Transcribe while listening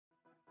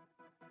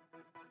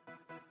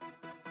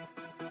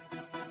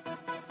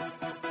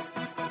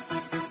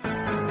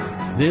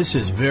This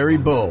is Very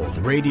Bold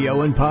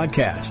Radio and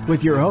Podcast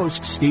with your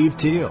host, Steve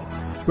Teal,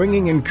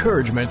 bringing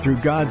encouragement through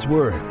God's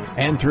Word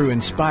and through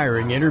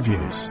inspiring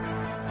interviews.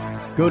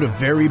 Go to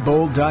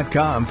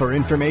verybold.com for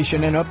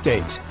information and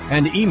updates,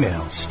 and email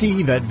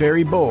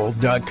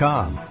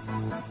steve@verybold.com.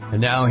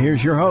 And now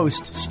here's your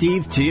host,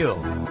 Steve Teal.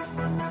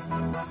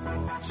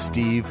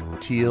 Steve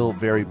Teal,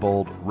 Very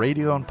Bold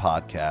Radio and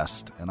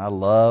Podcast, and I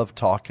love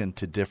talking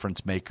to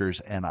difference makers,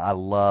 and I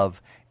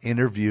love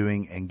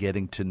interviewing and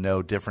getting to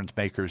know difference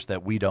makers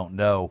that we don't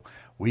know.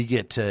 We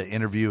get to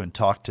interview and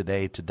talk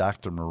today to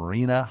Dr.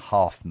 Marina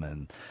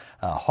Hoffman.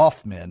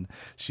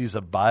 She's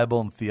a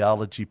Bible and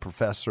theology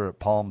professor at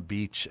Palm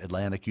Beach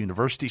Atlantic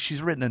University.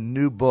 She's written a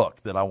new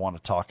book that I want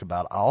to talk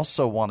about. I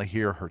also want to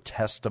hear her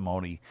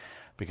testimony,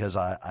 because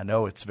I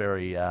know it's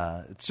very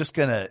it's just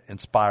going to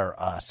inspire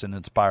us and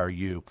inspire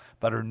you.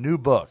 But her new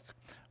book,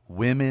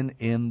 Women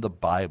in the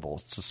Bible,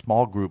 it's a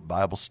small group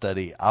Bible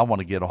study. I want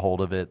to get a hold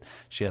of it.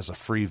 She has a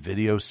free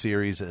video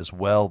series as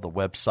well. The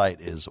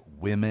website is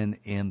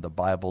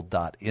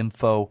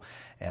womeninthebible.info.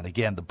 And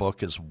again, the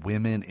book is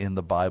Women in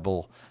the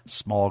Bible,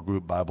 small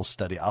group Bible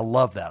study. I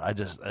love that. I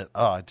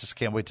just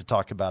can't wait to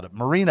talk about it.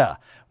 Marina,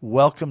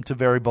 welcome to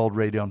Very Bold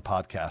Radio and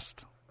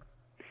Podcast.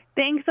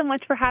 Thanks so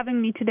much for having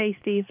me today,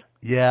 Steve.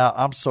 Yeah,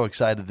 I'm so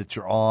excited that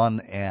you're on,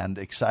 and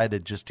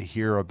excited just to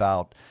hear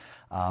about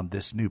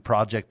this new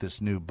project,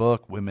 this new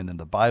book, Women in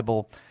the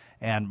Bible.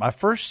 And my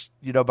first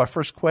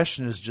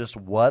question is just,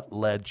 what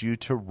led you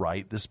to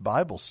write this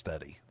Bible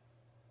study?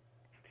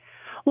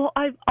 Well,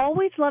 I've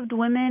always loved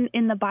women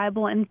in the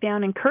Bible and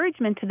found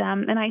encouragement to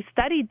them, and I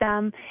studied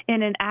them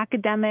in an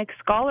academic,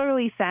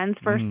 scholarly sense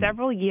for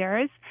several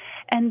years.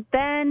 And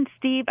then,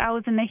 Steve, I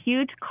was in a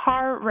huge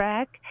car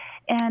wreck,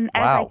 and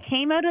as I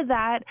came out of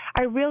that,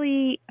 I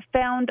really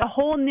found a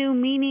whole new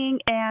meaning,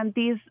 and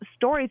these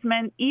stories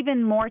meant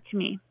even more to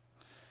me.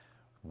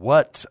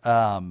 What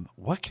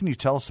can you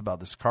tell us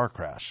about this car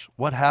crash?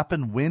 What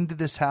happened? When did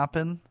this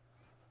happen?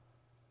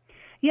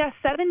 Yeah,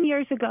 7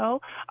 years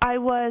ago, I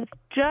was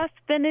just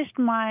finished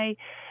my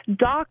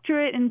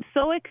doctorate and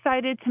so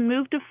excited to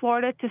move to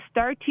Florida to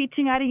start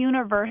teaching at a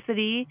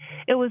university.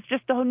 It was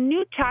just a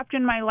new chapter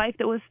in my life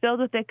that was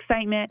filled with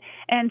excitement.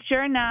 And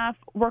sure enough,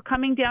 we're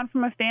coming down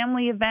from a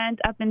family event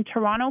up in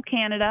Toronto,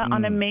 Canada,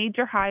 on a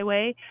major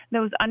highway that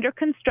was under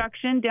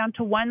construction, down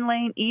to one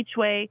lane each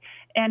way.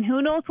 And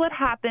who knows what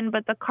happened,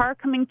 but the car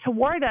coming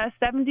toward us,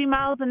 70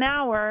 miles an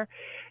hour,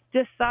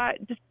 just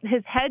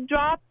his head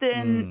dropped,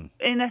 and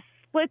in a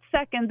split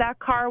second, that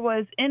car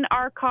was in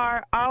our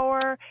car.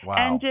 Our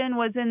engine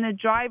was in the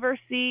driver's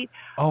seat.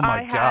 Oh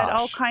my I had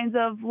all kinds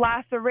of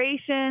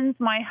lacerations.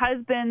 My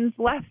husband's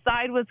left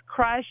side was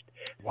crushed.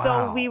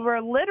 So we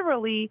were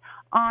literally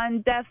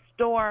on death's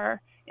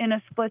door in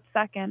a split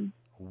second.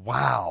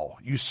 Wow.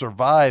 You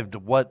survived.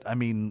 What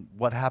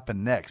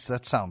happened next?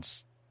 That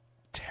sounds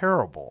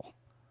terrible.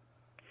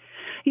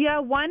 Yeah,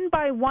 one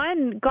by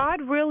one,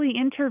 God really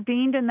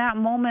intervened in that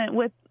moment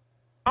with,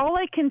 all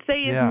I can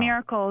say is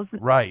miracles.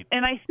 Right.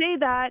 And I say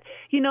that,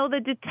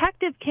 the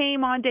detective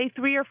came on day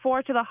 3 or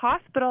 4 to the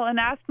hospital and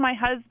asked my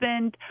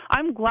husband,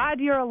 I'm glad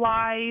you're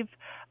alive.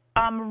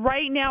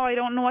 Right now, I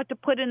don't know what to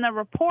put in the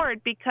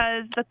report,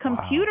 because the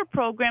computer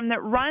program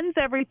that runs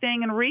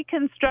everything and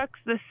reconstructs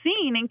the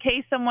scene in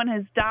case someone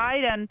has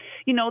died and,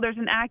 there's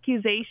an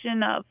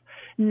accusation of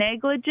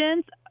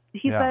negligence.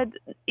 He said,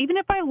 even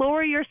if I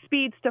lower your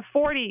speeds to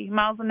 40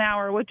 miles an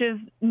hour, which is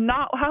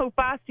not how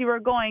fast you were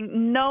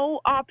going, no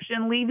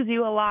option leaves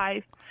you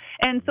alive.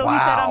 And so he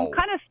said, I'm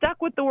kind of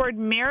stuck with the word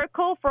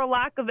miracle for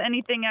lack of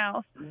anything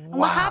else. And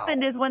what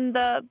happened is, when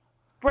the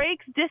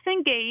brakes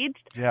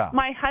disengaged,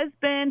 my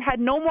husband had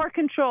no more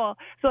control.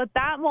 So at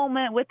that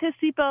moment, with his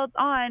seatbelt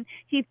on,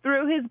 he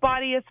threw his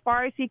body as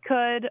far as he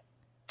could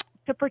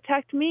to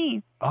protect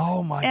me.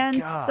 Oh my gosh.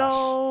 And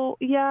so,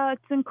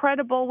 it's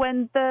incredible.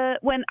 When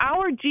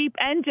our Jeep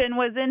engine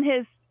was in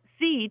his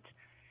seat,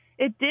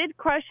 it did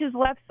crush his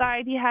left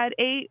side. He had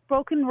 8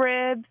 broken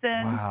ribs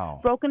and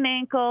broken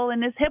ankle,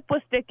 and his hip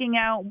was sticking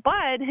out.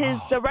 But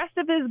the rest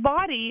of his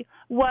body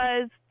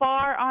was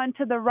far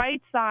onto the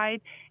right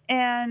side.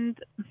 And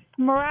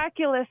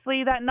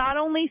miraculously, that not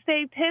only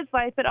saved his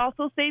life, it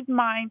also saved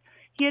mine.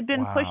 He had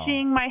been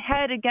pushing my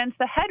head against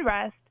the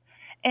headrest.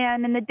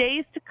 And in the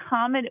days to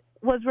come, it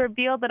was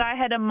revealed that I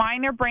had a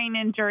minor brain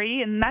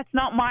injury, and that's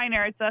not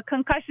minor. It's a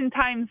concussion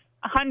times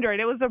 100.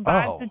 It was a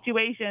bad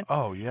situation.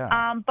 Oh,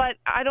 yeah. But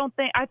I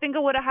think I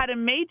would have had a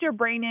major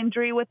brain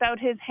injury without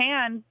his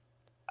hand,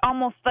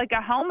 almost like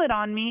a helmet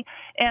on me,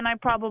 and I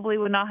probably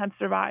would not have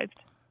survived.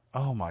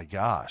 Oh, my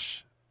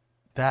gosh.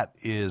 That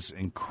is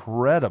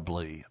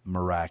incredibly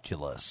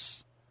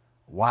miraculous.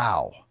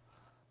 Wow.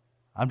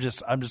 I'm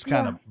just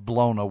kind of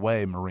blown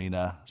away,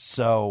 Marina.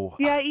 So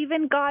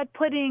even God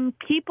putting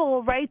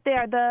people right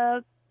there.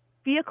 The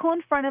vehicle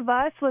in front of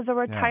us was a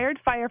retired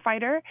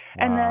firefighter,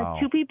 and the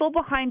 2 people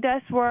behind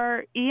us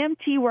were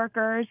EMT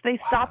workers. They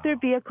stopped their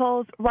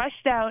vehicles,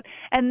 rushed out,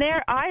 and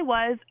there I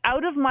was,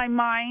 out of my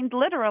mind,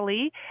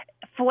 literally,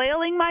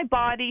 flailing my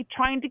body,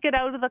 trying to get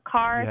out of the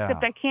car,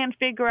 except I can't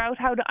figure out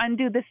how to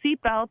undo the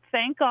seatbelt,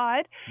 thank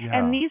God. Yeah.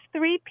 And these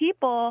three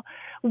people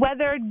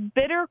weathered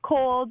bitter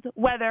cold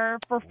weather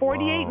for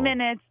 48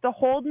 minutes to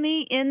hold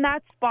me in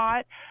that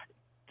spot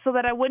so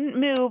that I wouldn't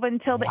move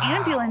until the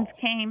ambulance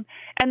came.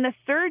 And the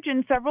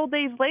surgeon several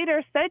days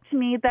later said to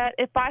me that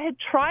if I had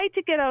tried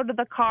to get out of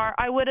the car,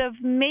 I would have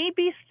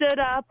maybe stood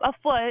up a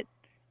foot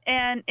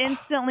and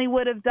instantly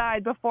would have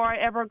died before I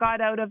ever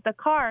got out of the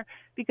car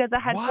because I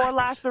had 4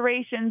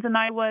 lacerations and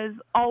I was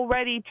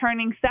already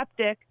turning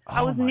septic.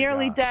 I was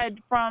nearly dead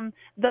from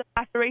the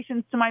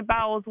lacerations to my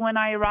bowels when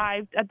I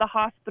arrived at the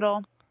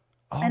hospital.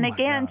 And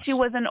again, she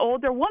was an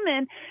older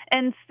woman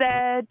and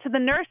said to the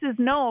nurses,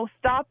 no,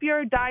 stop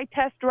your dye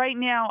test right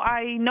now.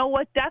 I know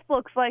what death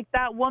looks like.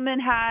 That woman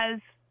has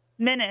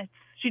minutes.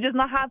 She does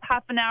not have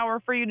half an hour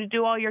for you to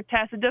do all your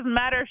tests. It doesn't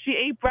matter if she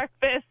ate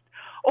breakfast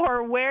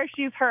or where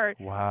she's hurt.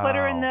 Wow. Put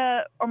her in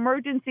the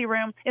emergency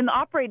room, in the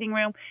operating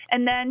room.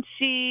 And then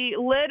she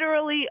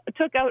literally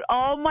took out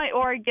all my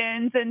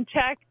organs and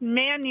checked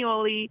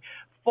manually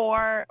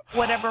for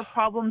whatever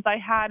problems I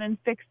had and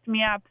fixed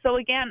me up. So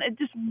again, it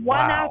just one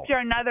after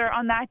another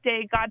on that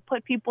day, God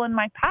put people in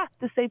my path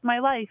to save my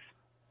life.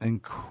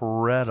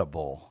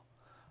 Incredible.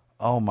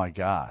 Oh my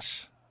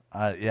gosh.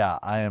 I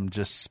am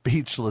just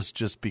speechless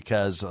just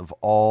because of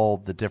all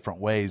the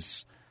different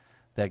ways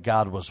that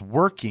God was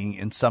working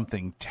in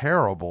something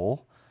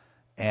terrible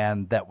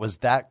and that was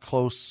that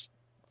close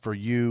for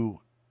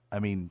you, I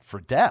mean, for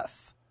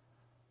death.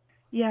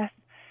 Yes.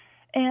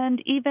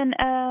 And even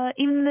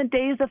the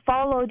days that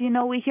followed,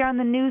 we hear on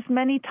the news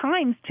many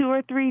times, 2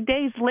 or 3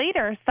 days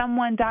later,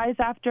 someone dies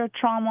after a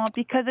trauma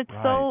because it's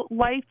so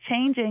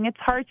life-changing. It's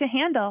hard to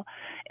handle.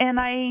 And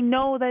I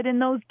know that in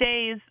those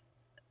days,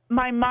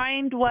 my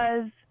mind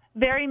was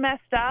very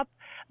messed up,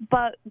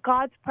 but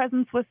God's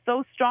presence was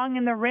so strong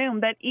in the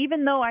room that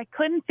even though I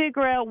couldn't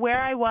figure out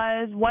where I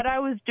was, what I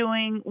was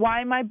doing,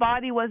 why my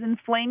body was in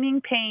flaming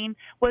pain,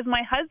 was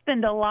my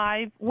husband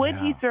alive, would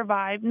he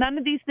survive? None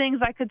of these things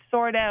I could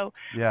sort out.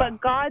 But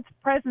God's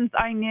presence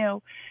I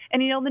knew.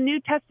 And, the New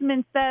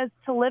Testament says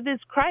to live is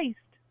Christ.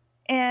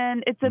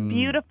 And it's a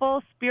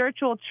beautiful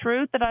spiritual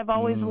truth that I've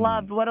always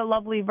loved. What a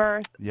lovely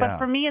verse. But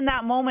for me in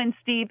that moment,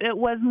 Steve, it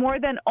was more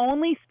than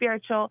only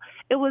spiritual.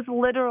 It was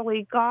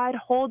literally God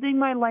holding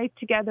my life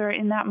together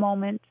in that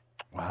moment.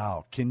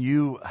 Wow. Can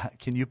you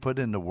put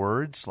into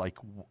words, like,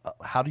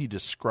 how do you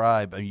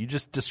describe, you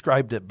just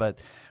described it, but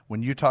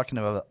when you're talking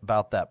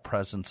about that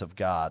presence of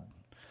God,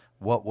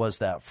 what was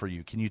that for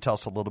you? Can you tell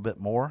us a little bit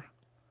more?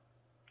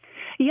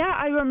 Yeah,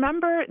 I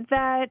remember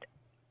that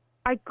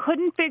I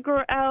couldn't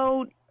figure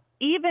out,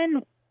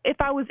 even if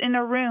I was in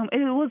a room, it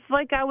was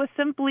like I was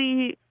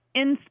simply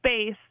in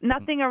space,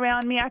 nothing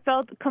around me. I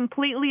felt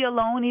completely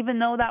alone, even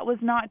though that was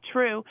not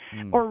true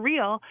or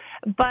real.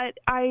 But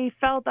I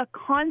felt a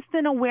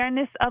constant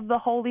awareness of the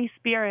Holy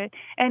Spirit.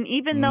 And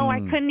even though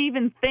I couldn't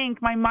even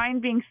think, my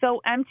mind being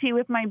so empty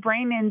with my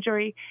brain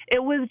injury,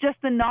 it was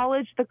just the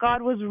knowledge that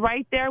God was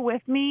right there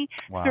with me,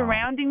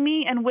 surrounding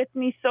me, and with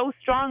me so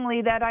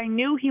strongly that I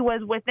knew he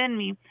was within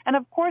me. And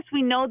of course,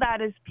 we know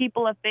that as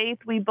people of faith,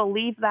 we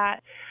believe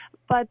that.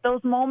 But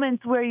those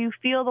moments where you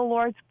feel the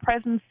Lord's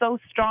presence so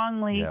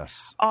strongly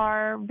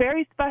are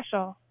very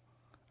special.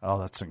 Oh,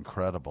 that's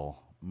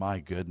incredible. My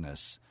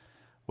goodness.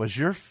 Was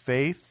your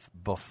faith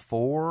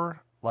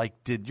before,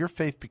 did your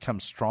faith become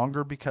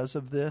stronger because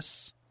of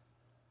this?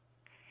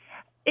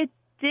 It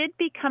did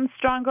become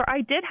stronger.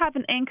 I did have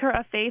an anchor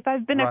of faith.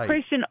 I've been a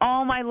Christian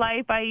all my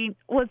life. I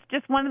was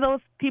just one of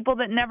those people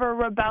that never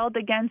rebelled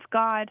against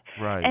God.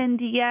 Right. And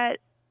yet,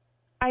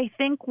 I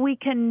think we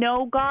can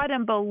know God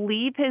and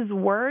believe his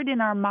word in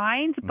our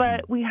minds,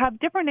 but we have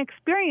different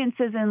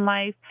experiences in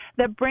life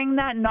that bring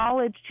that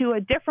knowledge to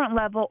a different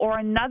level or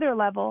another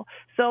level.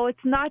 So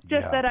it's not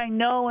just that I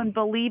know and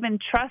believe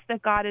and trust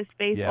that God is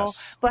faithful,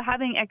 but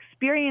having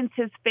experienced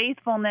his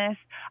faithfulness,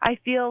 I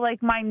feel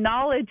like my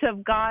knowledge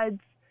of God's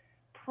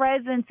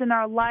presence in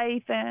our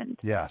life and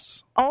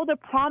all the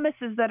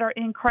promises that are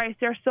in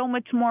Christ are so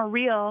much more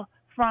real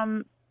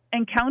from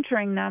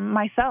encountering them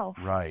myself.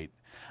 Right.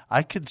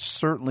 I could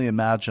certainly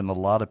imagine a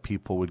lot of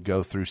people would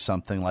go through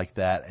something like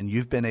that, and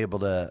you've been able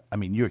to,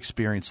 you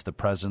experienced the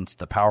presence,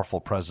 the powerful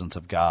presence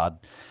of God,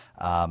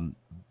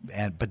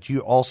 but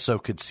you also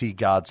could see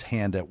God's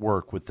hand at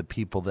work with the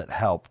people that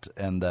helped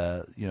and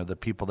the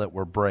people that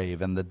were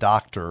brave and the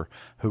doctor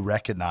who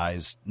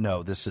recognized,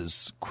 no, this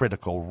is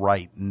critical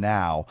right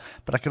now.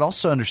 But I could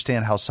also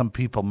understand how some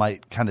people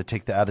might kind of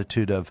take the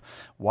attitude of,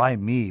 why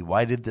me?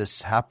 Why did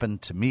this happen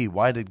to me?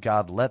 Why did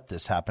God let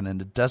this happen?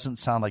 And it doesn't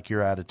sound like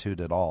your attitude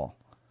at all.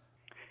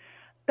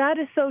 That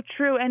is so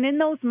true. And in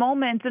those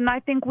moments, and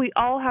I think we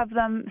all have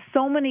them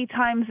so many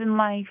times in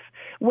life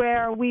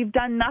where we've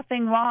done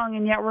nothing wrong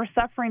and yet we're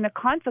suffering the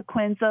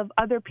consequence of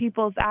other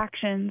people's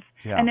actions.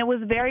 Yeah. And it was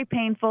very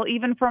painful.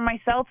 Even for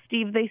myself,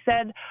 Steve, they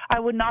said I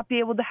would not be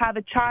able to have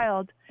a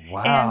child.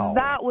 Wow. And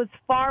that was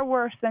far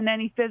worse than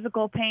any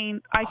physical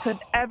pain I could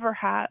ever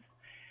have.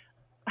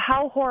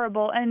 How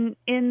horrible. And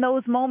in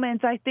those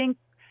moments, I think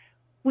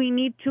we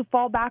need to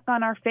fall back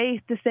on our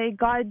faith to say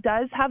God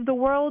does have the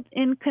world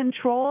in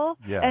control.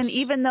 Yes. And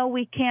even though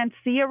we can't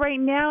see it right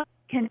now,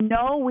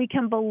 we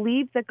can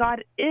believe that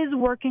God is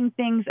working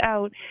things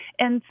out.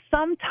 And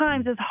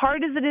sometimes, as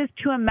hard as it is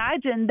to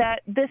imagine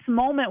that this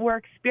moment we're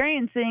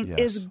experiencing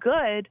is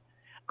good,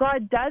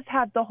 God does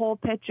have the whole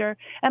picture.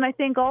 And I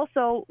think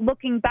also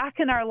looking back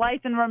in our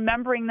life and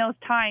remembering those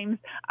times,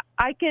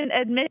 I can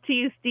admit to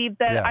you, Steve,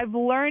 that I've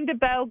learned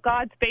about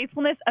God's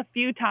faithfulness a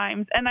few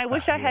times. And I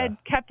wish I had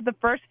kept the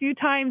first few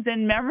times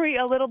in memory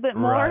a little bit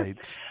more.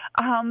 Right.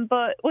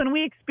 But when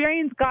we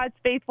experience God's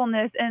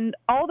faithfulness and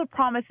all the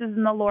promises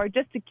in the Lord,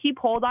 just to keep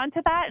hold on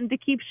to that and to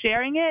keep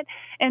sharing it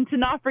and to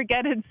not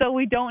forget it so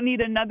we don't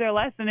need another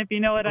lesson, if you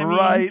know what I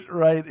mean.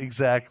 Right.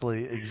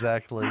 Exactly.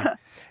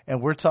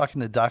 And we're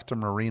talking to Dr.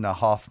 Marina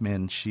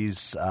Hoffman.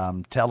 She's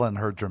telling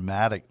her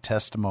dramatic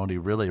testimony.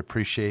 Really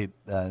appreciate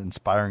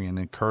inspiring and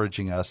encouraging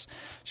us.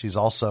 She's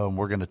also, and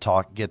we're going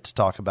to get to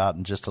talk about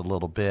in just a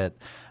little bit,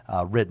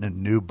 written a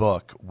new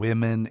book,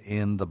 Women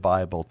in the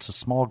Bible. It's a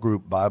small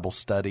group Bible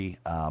study.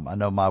 I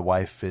know my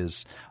wife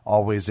is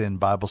always in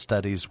Bible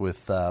studies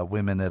with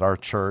women at our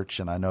church,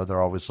 and I know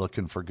they're always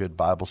looking for good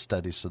Bible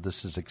studies, so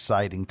this is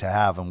exciting to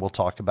have, and we'll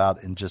talk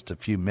about in just a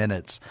few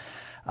minutes.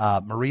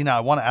 Marina,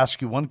 I want to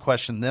ask you one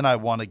question, then I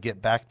want to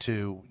get back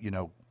to,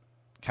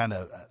 kind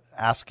of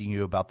asking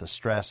you about the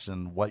stress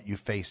and what you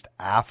faced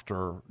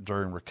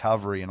during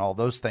recovery and all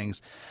those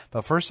things.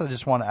 But first, I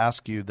just want to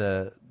ask you,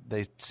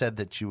 they said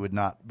that you would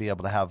not be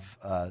able to have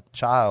a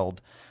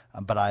child,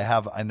 but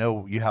I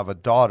know you have a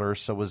daughter.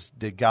 So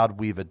did God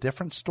weave a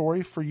different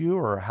story for you,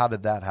 or how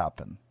did that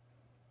happen?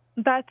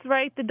 That's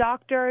right. The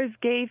doctors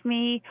gave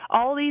me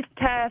all these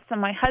tests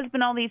and my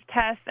husband all these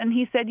tests, and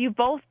he said, you've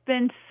both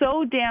been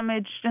so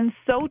damaged and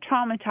so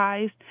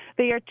traumatized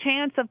that your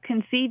chance of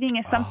conceiving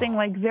is something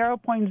like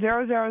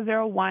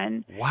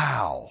 0.0001.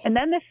 Wow. And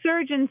then the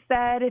surgeon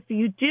said, if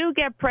you do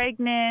get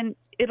pregnant,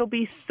 it'll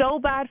be so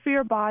bad for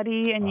your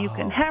body and you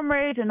can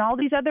hemorrhage and all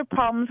these other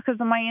problems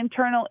because of my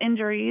internal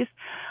injuries.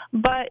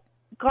 But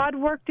God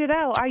worked it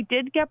out. I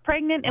did get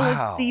pregnant. It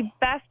was the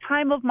best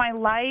time of my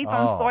life.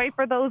 I'm sorry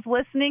for those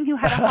listening who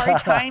had a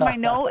hard time. I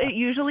know it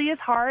usually is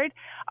hard.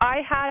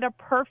 I had a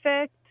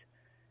perfect,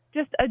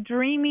 just a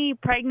dreamy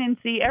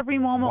pregnancy. Every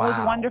moment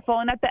was wonderful.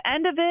 And at the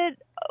end of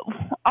it,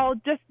 I'll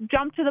just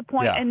jump to the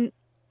point, and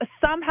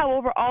somehow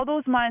over all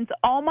those months,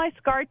 all my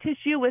scar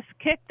tissue was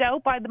kicked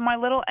out by my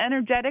little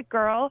energetic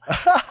girl.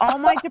 All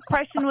my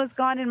depression was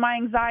gone and my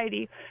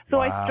anxiety.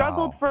 So I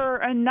struggled for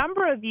a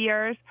number of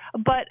years,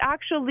 but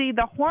actually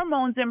the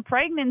hormones in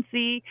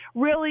pregnancy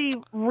really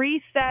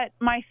reset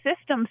my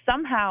system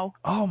somehow.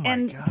 Oh my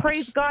and gosh.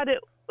 Praise God,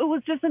 it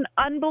was just an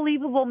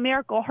unbelievable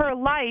miracle. Her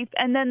life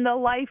and then the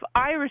life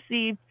I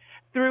received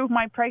through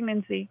my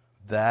pregnancy.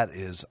 That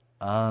is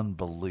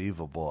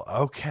unbelievable.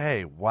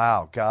 Okay.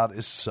 Wow. God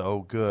is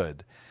so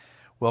good.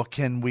 Well,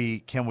 can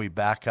we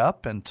back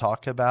up and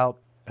talk about,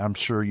 I'm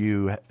sure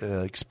you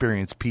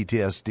experience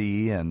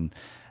PTSD and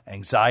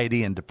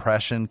anxiety and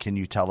depression. Can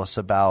you tell us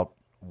about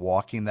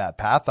walking that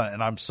path?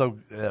 And I'm so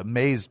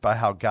amazed by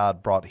how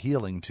God brought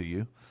healing to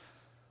you.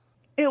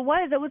 It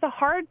was a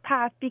hard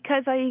path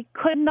because I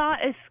could not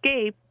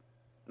escape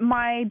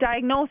my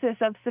diagnosis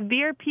of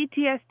severe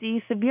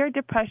PTSD, severe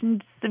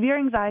depression, severe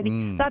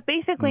anxiety. That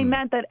basically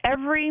meant that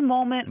every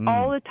moment,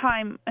 all the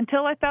time,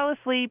 until I fell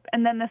asleep,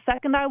 and then the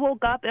second I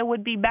woke up, it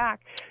would be back.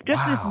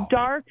 Just this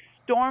dark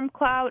storm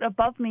cloud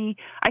above me.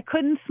 I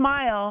couldn't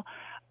smile.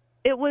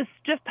 It was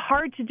just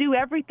hard to do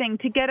everything,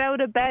 to get out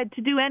of bed,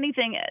 to do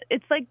anything.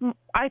 It's like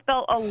I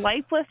felt a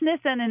lifelessness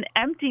and an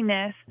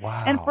emptiness.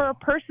 Wow. And for a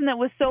person that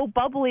was so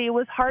bubbly, it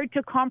was hard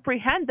to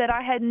comprehend that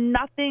I had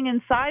nothing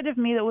inside of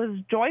me that was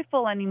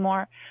joyful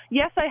anymore.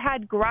 Yes, I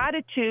had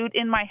gratitude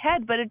in my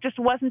head, but it just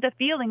wasn't a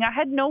feeling. I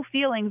had no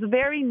feelings,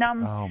 very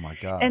numb. Oh, my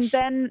gosh. And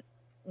then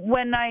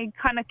when I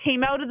kind of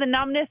came out of the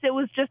numbness, it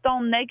was just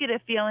all negative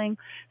feeling.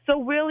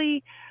 So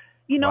really,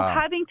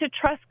 having to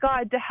trust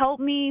God to help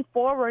me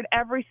forward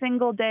every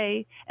single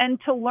day and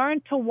to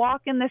learn to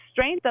walk in the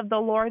strength of the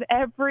Lord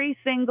every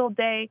single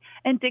day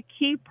and to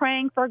keep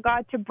praying for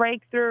God to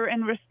break through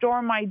and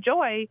restore my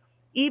joy,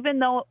 even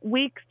though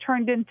weeks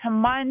turned into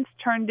months,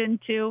 turned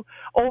into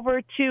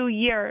over 2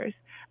 years.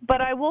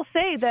 But I will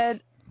say that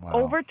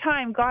over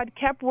time, God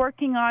kept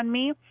working on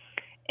me.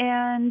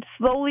 And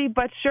slowly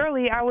but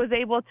surely, I was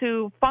able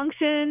to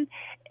function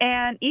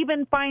and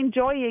even find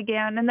joy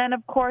again. And then,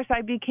 of course,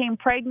 I became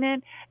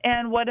pregnant,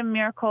 and what a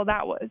miracle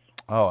that was.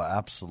 Oh,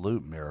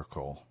 absolute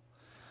miracle.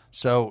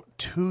 So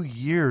 2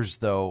 years,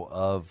 though,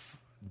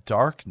 of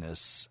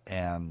darkness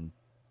and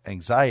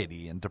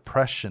anxiety and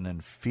depression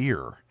and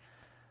fear.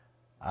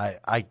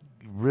 I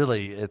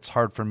really, it's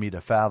hard for me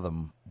to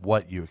fathom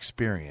what you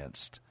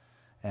experienced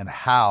and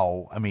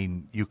how,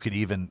 you could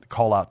even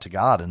call out to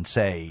God and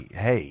say,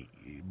 hey,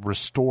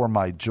 restore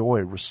my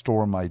joy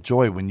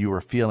when you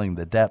were feeling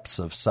the depths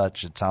of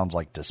such, it sounds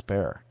like,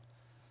 despair.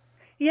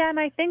 Yeah, and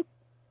I think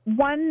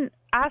one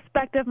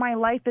aspect of my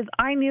life is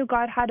I knew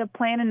God had a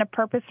plan and a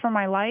purpose for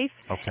my life.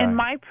 Okay. And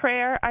my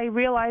prayer, I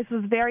realized,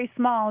 was very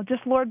small.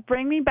 Just, Lord,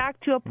 bring me back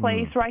to a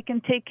place where I can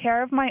take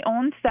care of my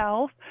own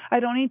self. I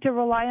don't need to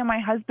rely on my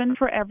husband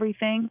for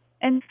everything.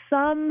 And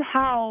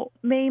somehow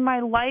may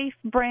my life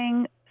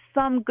bring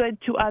some good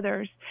to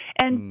others.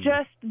 And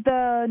just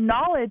the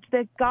knowledge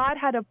that God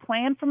had a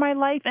plan for my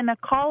life and a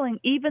calling,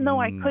 even though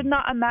I could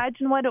not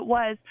imagine what it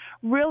was,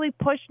 really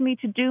pushed me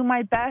to do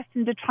my best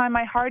and to try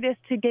my hardest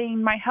to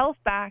gain my health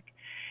back.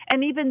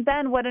 And even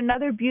then, what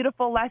another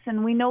beautiful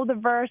lesson. We know the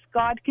verse,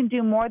 God can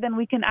do more than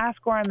we can ask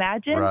or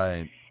imagine.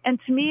 Right. And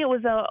to me, it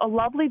was a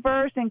lovely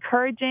verse,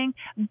 encouraging.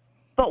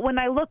 But when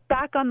I look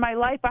back on my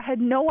life, I had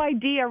no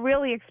idea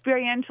really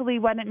experientially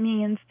what it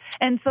means.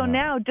 And so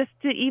now just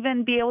to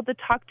even be able to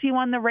talk to you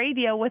on the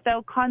radio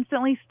without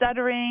constantly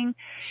stuttering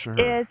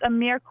is a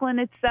miracle in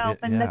itself.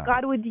 And that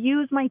God would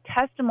use my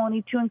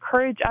testimony to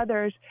encourage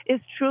others is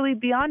truly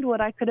beyond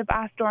what I could have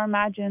asked or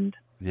imagined.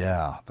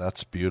 Yeah,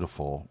 that's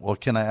beautiful. Well,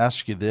 can I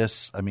ask you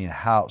this? I mean,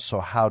 how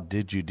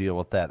did you deal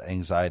with that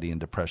anxiety and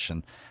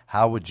depression?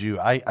 How would you,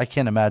 I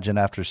can't imagine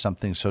after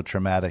something so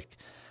traumatic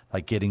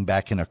like getting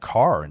back in a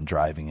car and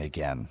driving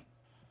again.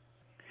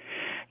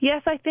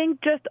 Yes, I think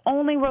just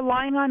only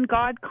relying on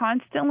God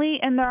constantly,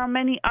 and there are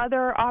many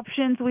other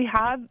options we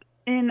have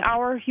in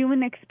our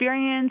human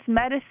experience,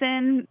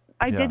 medicine.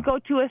 I did go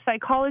to a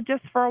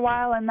psychologist for a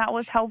while, and that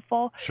was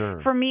helpful. Sure.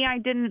 For me, I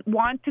didn't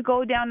want to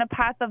go down a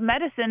path of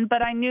medicine,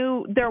 but I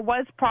knew there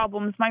was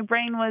problems. My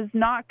brain was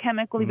not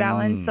chemically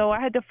balanced, so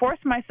I had to force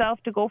myself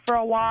to go for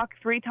a walk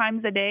 3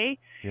 times a day.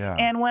 Yeah.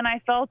 And when I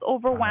felt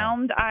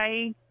overwhelmed,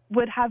 I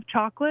would have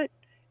chocolate,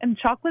 and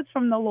chocolate's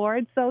from the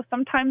Lord. So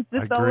sometimes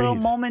just a little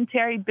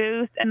momentary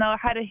boost, and I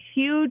had a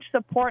huge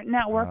support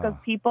network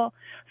of people.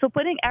 So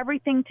putting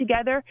everything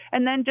together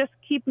and then just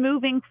keep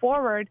moving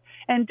forward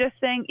and just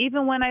saying,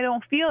 even when I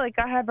don't feel like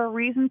I have a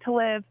reason to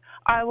live,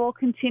 I will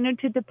continue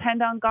to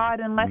depend on God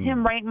and let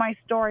Him write my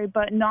story,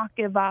 but not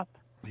give up.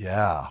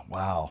 Yeah.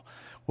 Wow.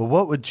 Well,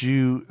 what would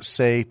you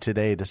say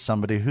today to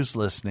somebody who's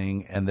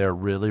listening and they're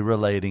really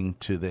relating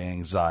to the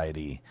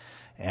anxiety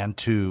and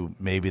to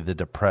maybe the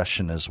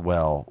depression as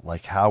well?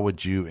 Like, how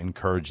would you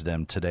encourage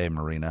them today,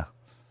 Marina?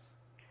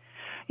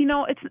 You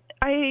know,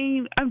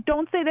 I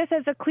don't say this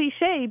as a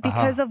cliche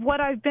because of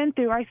what I've been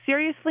through. I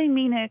seriously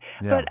mean it.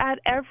 Yeah. But at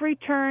every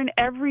turn,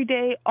 every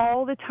day,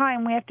 all the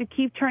time, we have to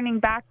keep turning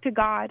back to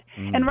God.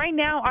 And right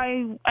now,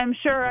 I'm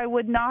sure I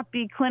would not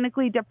be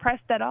clinically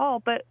depressed at all,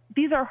 but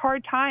these are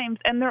hard times,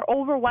 and they're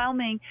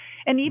overwhelming.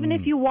 And even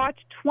if you watch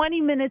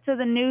 20 minutes of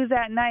the news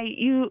at night,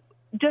 you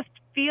just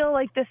feel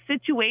like the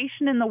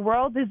situation in the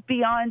world is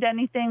beyond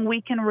anything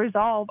we can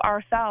resolve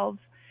ourselves.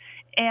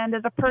 And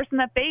as a person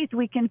of faith,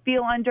 we can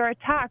feel under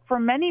attack for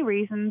many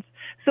reasons.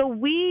 So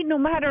we, no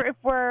matter if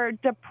we're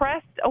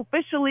depressed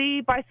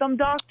officially by some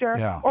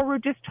doctor or we're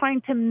just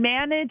trying to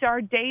manage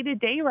our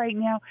day-to-day right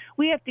now,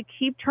 we have to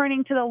keep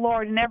turning to the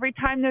Lord. And every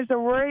time there's a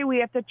worry, we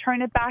have to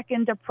turn it back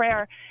into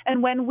prayer.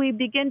 And when we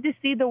begin to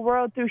see the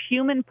world through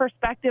human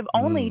perspective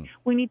only,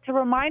 we need to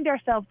remind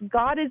ourselves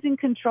God is in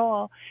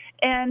control.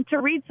 And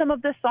to read some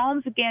of the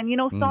Psalms again, you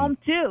know, Psalm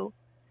 2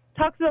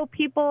 talks about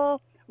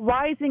people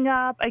rising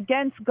up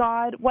against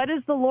God. What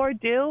does the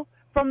Lord do?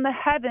 From the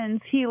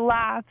heavens, He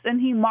laughs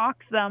and He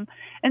mocks them.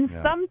 And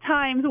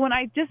sometimes when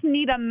I just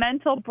need a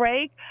mental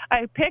break,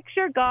 I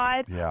picture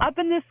God up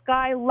in the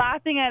sky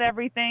laughing at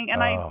everything,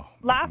 and I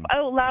laugh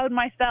out loud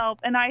myself.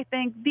 And I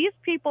think these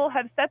people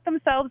have set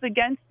themselves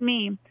against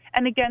me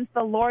and against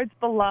the Lord's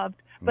beloved.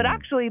 But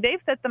actually,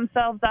 they've set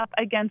themselves up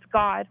against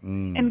God.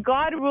 And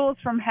God rules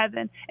from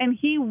heaven, and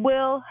He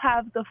will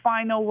have the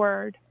final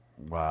word.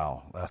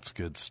 Wow, that's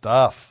good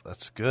stuff.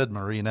 That's good,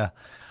 Marina.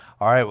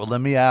 All right, well,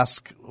 let me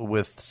ask,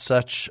 with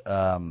such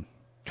a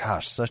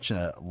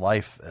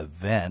life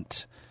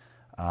event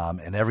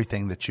and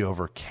everything that you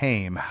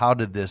overcame, how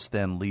did this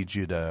then lead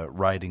you to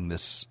writing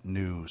this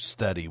new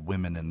study,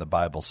 Women in the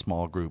Bible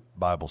Small Group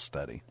Bible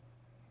Study?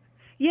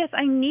 Yes,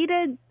 I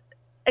needed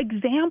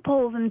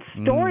examples and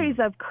stories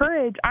of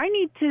courage. I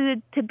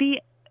need to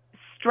be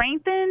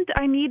strengthened.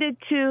 I needed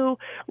to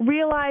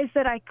realize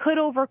that I could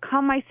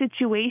overcome my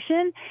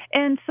situation.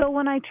 And so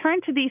when I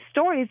turned to these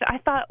stories, I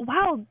thought,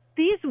 wow,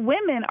 these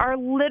women are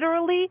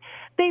literally,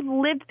 they've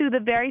lived through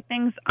the very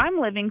things I'm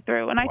living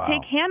through. And I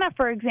take Hannah,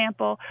 for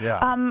example.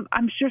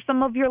 I'm sure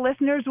some of your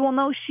listeners will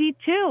know she,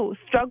 too,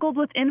 struggled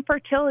with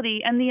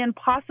infertility and the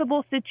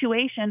impossible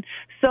situation.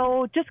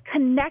 So just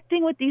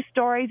connecting with these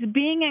stories,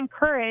 being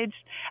encouraged.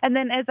 And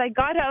then as I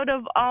got out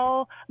of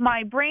all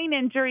my brain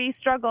injury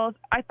struggles,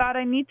 I thought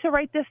I need to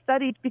write this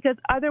study because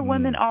other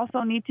women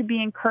also need to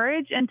be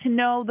encouraged and to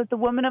know that the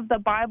women of the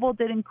Bible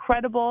did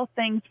incredible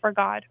things for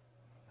God.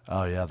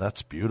 Oh, yeah,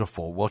 that's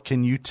beautiful. Well,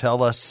 can you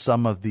tell us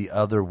some of the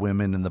other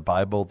women in the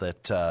Bible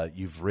that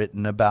you've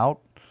written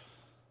about?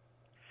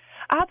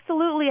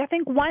 Absolutely. I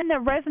think one that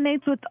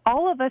resonates with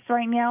all of us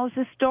right now is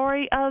the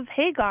story of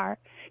Hagar.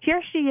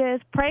 here she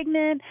is,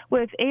 pregnant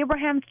with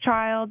Abraham's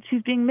child.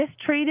 She's being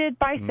mistreated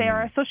by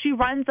Sarah, so she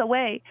runs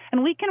away.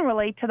 And we can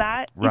relate to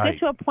that. Right. You get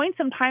to a point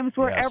sometimes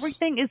where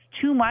everything is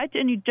too much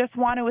and you just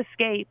want to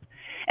escape.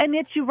 And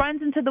yet she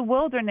runs into the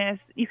wilderness.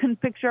 You can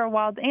picture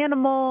wild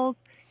animals,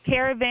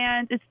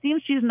 caravans. It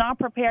seems she's not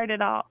prepared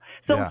at all.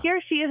 So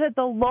here she is at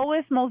the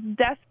lowest, most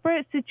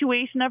desperate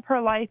situation of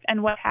her life,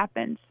 and what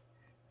happens?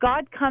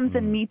 God comes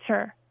and meets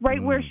her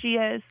right where she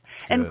is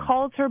and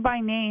calls her by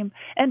name.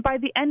 And by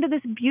the end of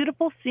this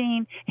beautiful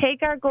scene,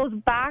 Hagar goes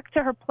back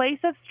to her place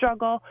of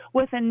struggle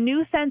with a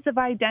new sense of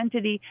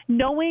identity,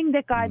 knowing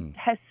that God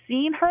has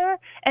seen her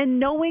and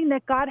knowing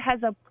that God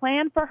has a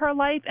plan for her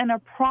life and a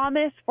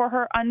promise for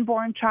her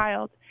unborn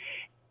child.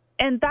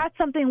 And that's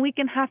something we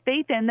can have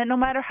faith in, that no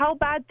matter how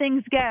bad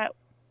things get,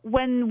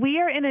 when we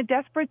are in a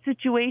desperate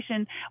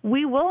situation,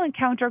 we will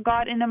encounter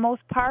God in the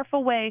most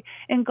powerful way,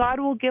 and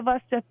God will give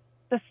us the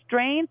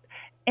strength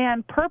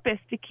and purpose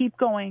to keep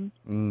going.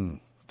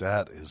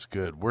 That is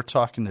good. We're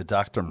talking to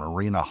Dr.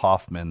 Marina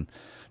Hoffman.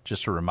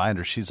 Just a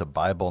reminder, she's a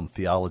Bible and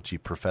theology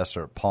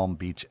professor at Palm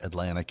Beach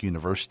Atlantic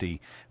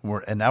University.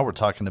 And now we're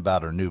talking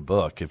about her new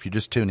book. If you're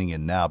just tuning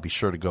in now, be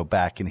sure to go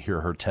back and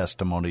hear her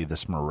testimony,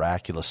 this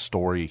miraculous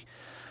story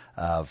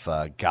of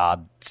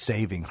God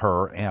saving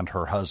her and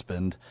her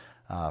husband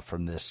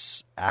from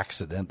this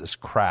accident, this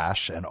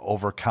crash, and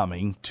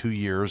overcoming 2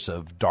 years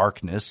of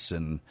darkness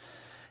and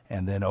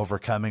then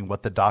overcoming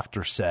what the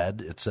doctor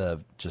said. It's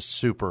a just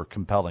super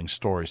compelling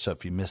story. So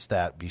if you missed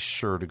that, be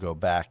sure to go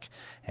back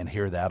and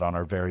hear that on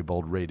our Very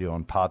Bold Radio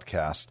and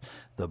podcast.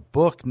 The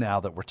book now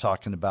that we're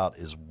talking about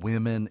is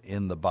Women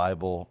in the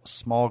Bible,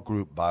 small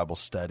group Bible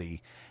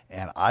study.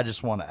 And I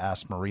just want to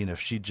ask Marina if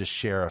she'd just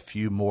share a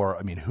few more.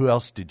 I mean, who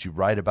else did you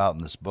write about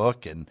in this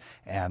book? And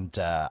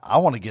I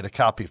want to get a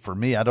copy for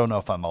me. I don't know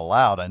if I'm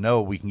allowed. I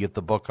know we can get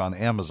the book on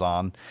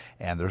Amazon,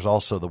 and there's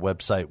also the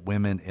website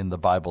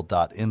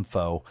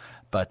womeninthebible.info.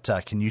 But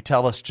can you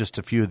tell us just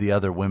a few of the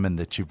other women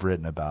that you've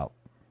written about?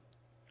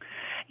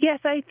 Yes,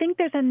 I think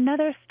there's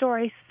another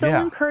story so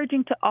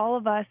encouraging to all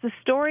of us, the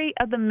story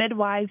of the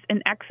midwives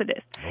in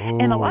Exodus. Ooh.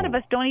 And a lot of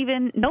us don't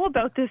even know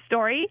about this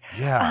story.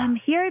 Yeah.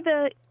 Here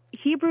the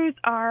Hebrews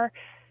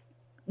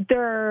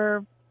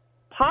they're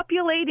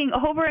populating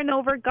over and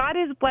over. God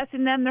is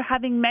blessing them. They're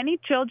having many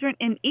children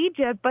in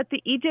Egypt, but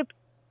the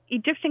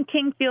Egyptian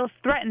king feels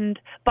threatened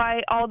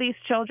by all these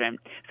children.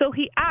 So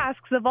he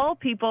asks, of all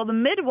people, the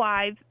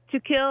midwives to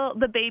kill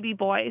the baby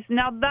boys.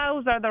 Now,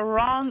 those are the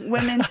wrong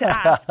women to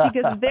ask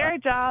because their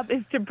job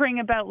is to bring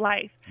about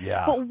life.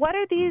 Yeah. But what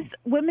are these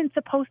women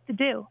supposed to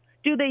do?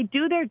 Do they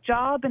do their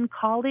job and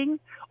calling,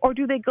 or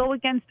do they go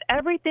against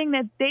everything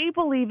that they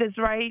believe is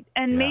right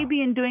and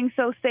maybe in doing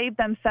so save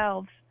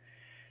themselves?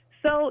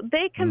 So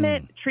they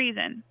commit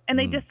treason, and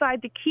they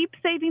decide to keep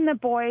saving the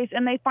boys,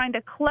 and they find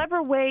a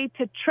clever way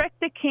to trick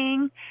the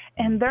king,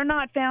 and they're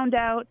not found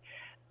out.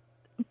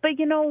 But,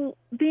 you know,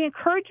 the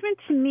encouragement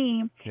to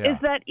me is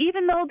that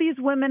even though these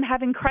women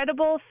have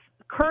incredible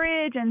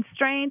courage and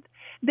strength,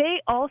 they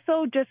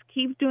also just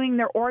keep doing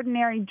their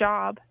ordinary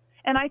job.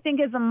 And I think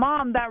as a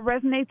mom, that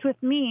resonates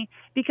with me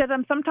because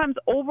I'm sometimes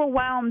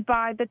overwhelmed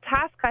by the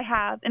task I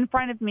have in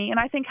front of me. And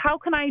I think, how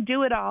can I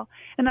do it all?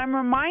 And I'm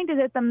reminded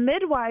that the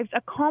midwives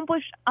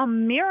accomplished a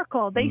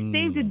miracle. They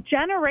saved a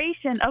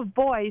generation of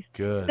boys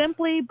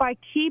simply by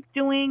keep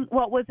doing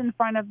what was in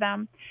front of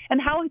them.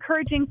 And how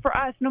encouraging for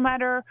us, no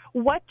matter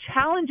what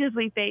challenges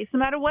we face, no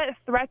matter what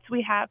threats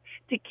we have,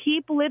 to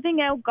keep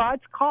living out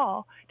God's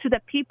call to the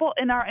people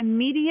in our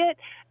immediate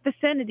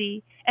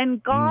vicinity,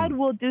 and God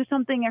will do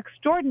something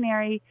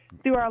extraordinary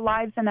through our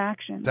lives and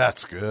actions.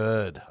 That's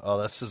good. Oh,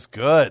 this is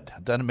good.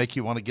 Doesn't it make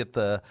you want to get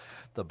the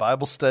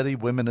Bible study,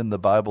 Women in the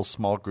Bible,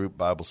 small group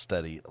Bible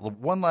study?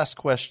 One last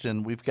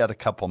question. We've got a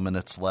couple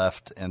minutes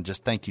left, and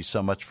just thank you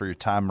so much for your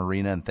time,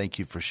 Marina, and thank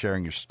you for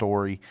sharing your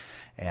story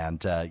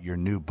and your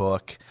new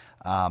book.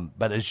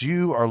 But as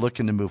you are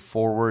looking to move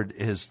forward,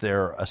 is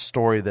there a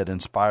story that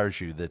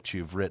inspires you that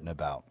you've written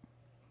about?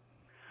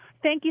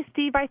 Thank you,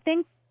 Steve. I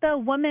think the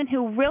woman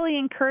who really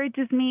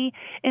encourages me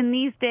in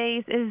these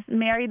days is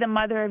Mary, the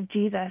mother of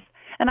Jesus.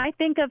 And I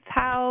think of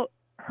how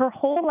her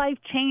whole life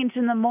changed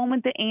in the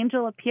moment the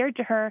angel appeared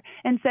to her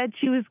and said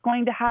she was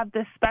going to have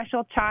this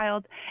special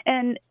child.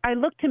 And I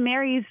look to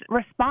Mary's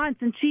response,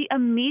 and she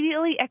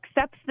immediately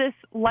accepts this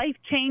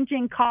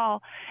life-changing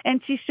call.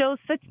 And she shows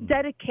such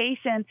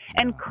dedication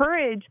and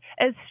courage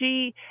as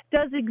she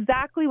does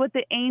exactly what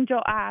the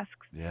angel asks.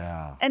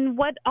 Yeah. And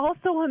what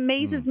also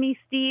amazes me,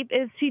 Steve,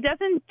 is she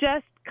doesn't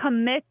just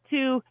commit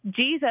to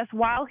Jesus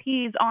while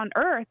he's on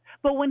earth,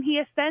 but when he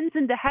ascends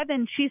into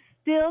heaven, she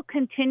still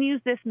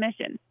continues this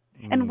mission.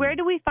 And where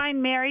do we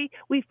find Mary?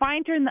 We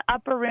find her in the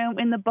upper room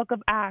in the book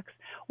of Acts,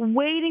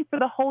 waiting for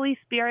the Holy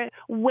Spirit,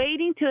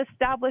 waiting to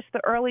establish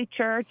the early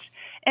church.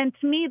 And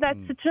to me,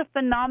 that's such a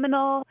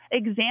phenomenal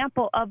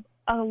example of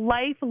a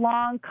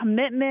lifelong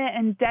commitment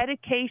and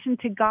dedication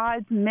to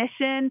God's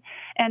mission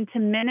and to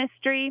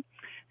ministry.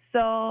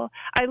 So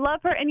I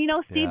love her. And, you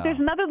know, Steve, there's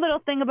another little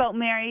thing about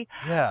Mary.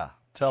 Yeah.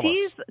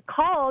 She's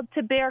called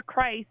to bear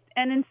Christ.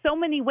 And in so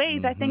many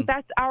ways, I think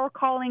that's our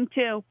calling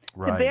too,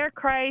 to bear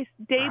Christ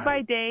day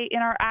by day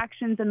in our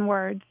actions and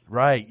words.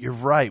 Right. You're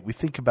right. We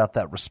think about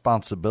that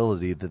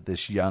responsibility that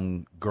this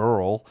young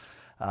girl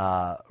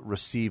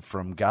received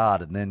from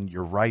God. And then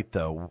you're right,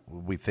 though.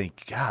 We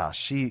think, gosh,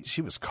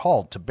 she was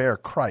called to bear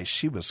Christ.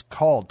 She was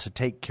called to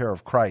take care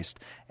of Christ.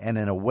 And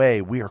in a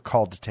way, we are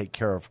called to take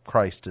care of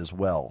Christ as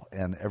well.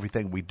 And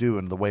everything we do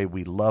and the way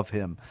we love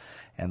him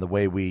and the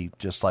way we,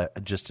 just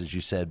as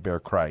you said, bear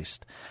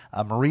Christ.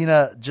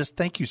 Marina, just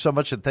thank you so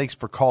much, and thanks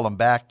for calling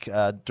back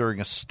during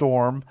a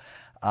storm.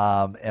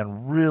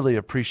 And really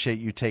appreciate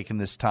you taking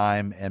this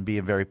time and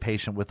being very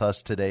patient with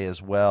us today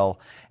as well,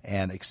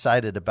 and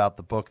excited about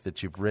the book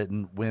that you've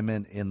written,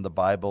 Women in the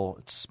Bible.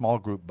 It's a small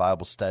group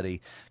Bible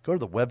study. Go to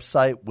the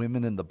website,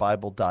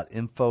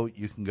 womeninthebible.info.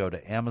 You can go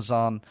to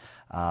Amazon.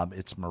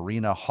 It's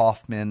Marina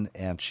Hoffman,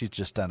 and she's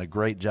just done a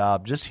great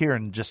job. Just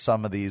hearing just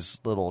some of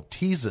these little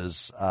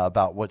teases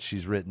about what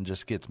she's written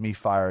just gets me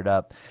fired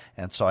up,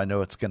 and so I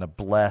know it's going to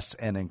bless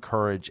and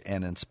encourage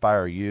and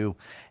inspire you.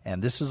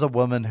 And this is a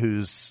woman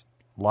whose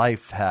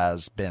life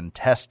has been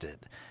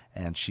tested,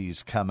 and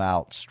she's come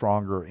out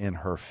stronger in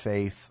her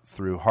faith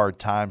through hard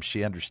times.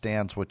 She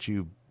understands what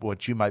you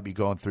might be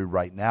going through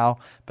right now,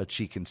 but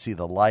she can see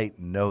the light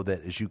and know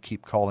that as you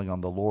keep calling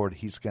on the Lord,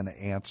 he's going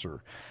to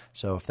answer.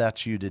 So if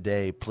that's you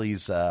today,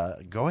 please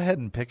go ahead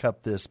and pick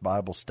up this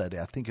Bible study.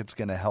 I think it's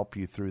going to help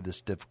you through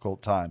this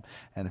difficult time.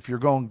 And if you're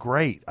going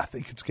great, I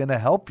think it's going to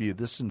help you.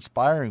 This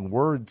inspiring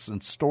words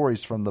and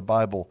stories from the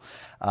Bible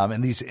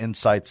and these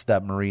insights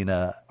that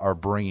Marina are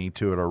bringing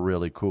to it are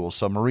really cool.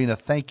 So Marina,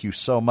 thank you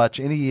so much.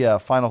 Any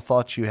final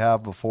thoughts you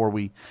have before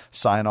we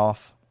sign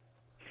off?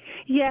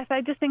 Yes, I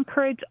just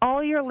encourage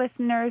all your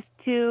listeners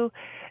to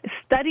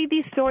study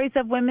these stories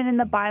of women in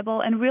the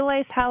Bible and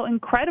realize how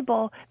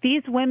incredible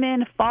these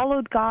women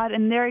followed God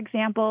and their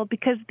example,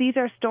 because these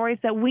are stories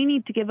that we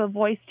need to give a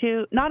voice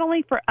to, not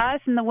only for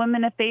us and the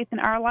women of faith in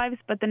our lives,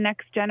 but the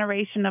next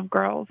generation of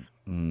girls.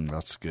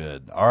 That's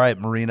good. All right,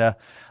 Marina,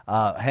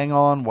 hang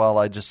on while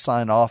I just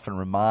sign off and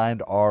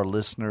remind our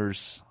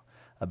listeners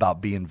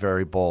about being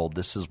very bold.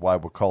 This is why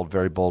we're called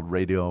Very Bold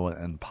Radio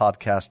and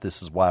Podcast.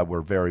 This is why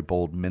we're Very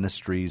Bold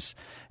Ministries.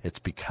 It's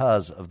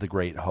because of the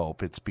great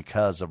hope. It's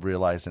because of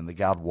realizing that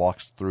God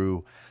walks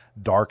through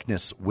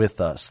darkness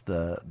with us,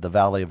 the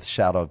valley of the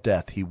shadow of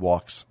death. He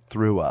walks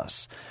through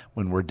us.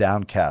 When we're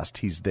downcast,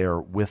 he's there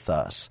with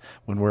us.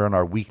 When we're in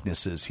our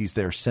weaknesses, he's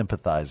there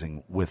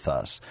sympathizing with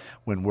us.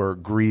 When we're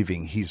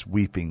grieving, he's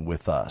weeping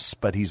with us.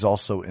 But he's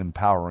also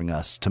empowering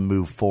us to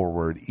move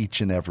forward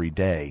each and every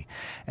day.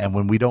 And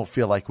when we don't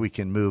feel like we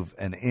can move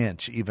an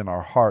inch, even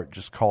our heart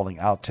just calling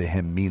out to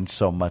him means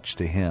so much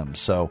to him.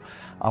 So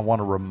I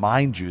want to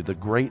remind you the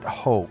great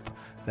hope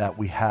that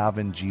we have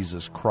in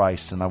Jesus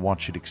Christ, and I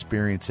want you to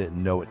experience it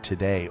and know it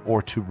today,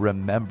 or to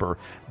remember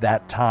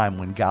that time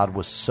when God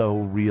was so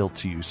real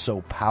to you,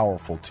 so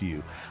powerful to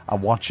you. I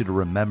want you to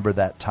remember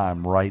that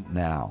time right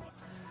now,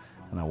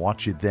 and I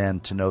want you then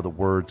to know the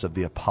words of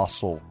the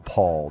Apostle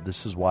Paul.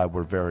 This is why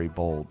we're very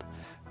bold.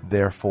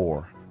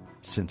 Therefore,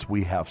 since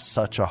we have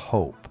such a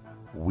hope,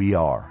 we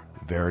are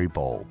very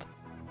bold.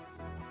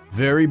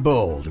 Very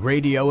Bold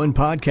Radio and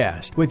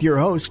Podcast with your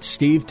host,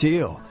 Steve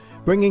Teal,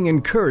 bringing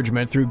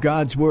encouragement through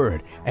God's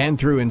Word and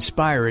through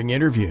inspiring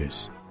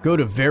interviews. Go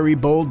to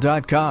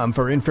verybold.com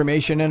for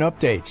information and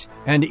updates,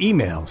 and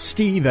email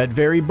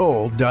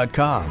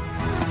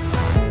steve@verybold.com.